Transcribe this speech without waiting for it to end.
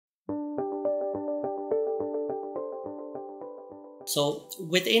So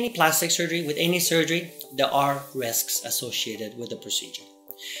with any plastic surgery, with any surgery, there are risks associated with the procedure.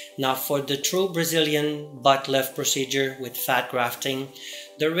 Now for the true Brazilian butt lift procedure with fat grafting,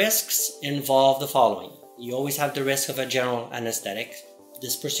 the risks involve the following. You always have the risk of a general anesthetic.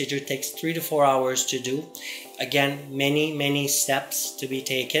 This procedure takes 3 to 4 hours to do. Again, many steps to be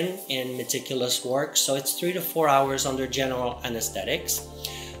taken in meticulous work. So it's 3 to 4 hours under general anesthetics.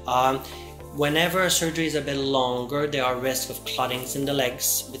 Whenever a surgery is a bit longer, there are risks of clottings in the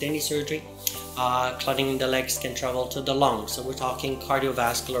legs. With any surgery, clotting in the legs can travel to the lungs. So we're talking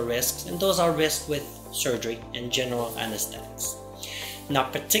cardiovascular risks, and those are risks with surgery and general anesthetics. Now,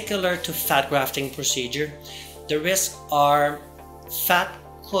 particular to fat grafting procedure, the risks are fat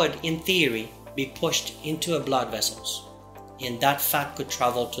could, in theory, be pushed into a blood vessels, and that fat could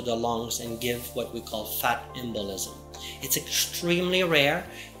travel to the lungs and give what we call fat embolism. It's extremely rare,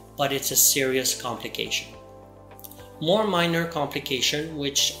 but it's a serious complication. More minor complications,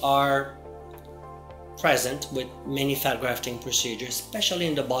 which are present with many fat grafting procedures, especially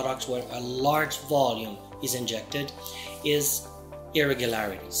in the buttocks where a large volume is injected, is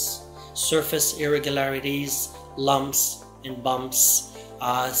irregularities, surface irregularities, lumps and bumps.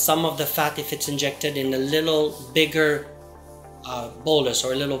 Some of the fat, if it's injected in a little bigger bolus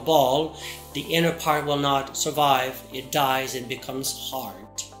or a little ball, the inner part will not survive. It dies, it becomes hard.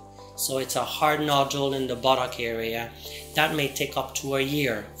 So it's a hard nodule in the buttock area. That may take up to a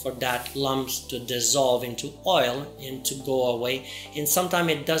year for that lumps to dissolve into oil and to go away. And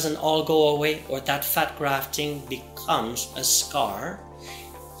sometimes it doesn't all go away, or that fat grafting becomes a scar,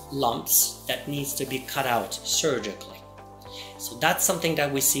 lumps that needs to be cut out surgically. So that's something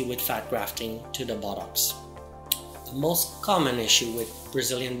that we see with fat grafting to the buttocks. The most common issue with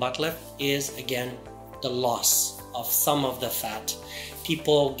Brazilian butt lift is, again, the loss of some of the fat.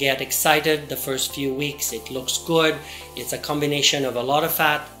 People get excited the first few weeks. It looks good. It's a combination of a lot of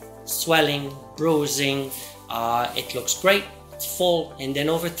fat, swelling, bruising. It looks great, it's full, and then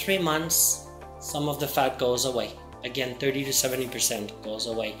over 3 months, some of the fat goes away. Again, 30 to 70% goes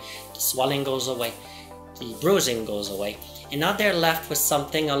away. The swelling goes away. The bruising goes away. And now they're left with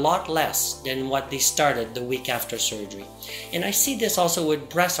something a lot less than what they started the week after surgery. And I see this also with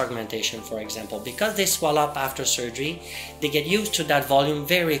breast augmentation, for example. Because they swell up after surgery, they get used to that volume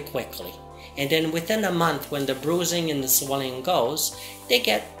very quickly. And then within a month, when the bruising and the swelling goes, they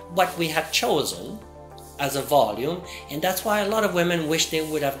get what we had chosen as a volume. And that's why a lot of women wish they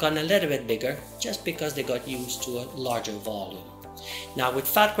would have gone a little bit bigger, just because they got used to a larger volume. Now with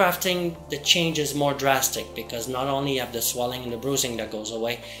fat grafting, the change is more drastic, because not only you have the swelling and the bruising that goes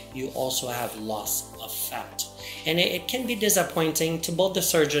away, you also have loss of fat. And it can be disappointing to both the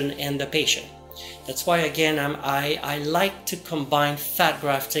surgeon and the patient. That's why, again, I like to combine fat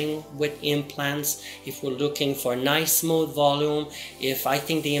grafting with implants if we're looking for a nice smooth volume. If I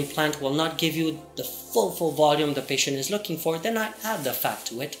think the implant will not give you the full volume the patient is looking for, then I add the fat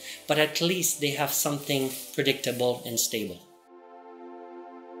to it, but at least they have something predictable and stable.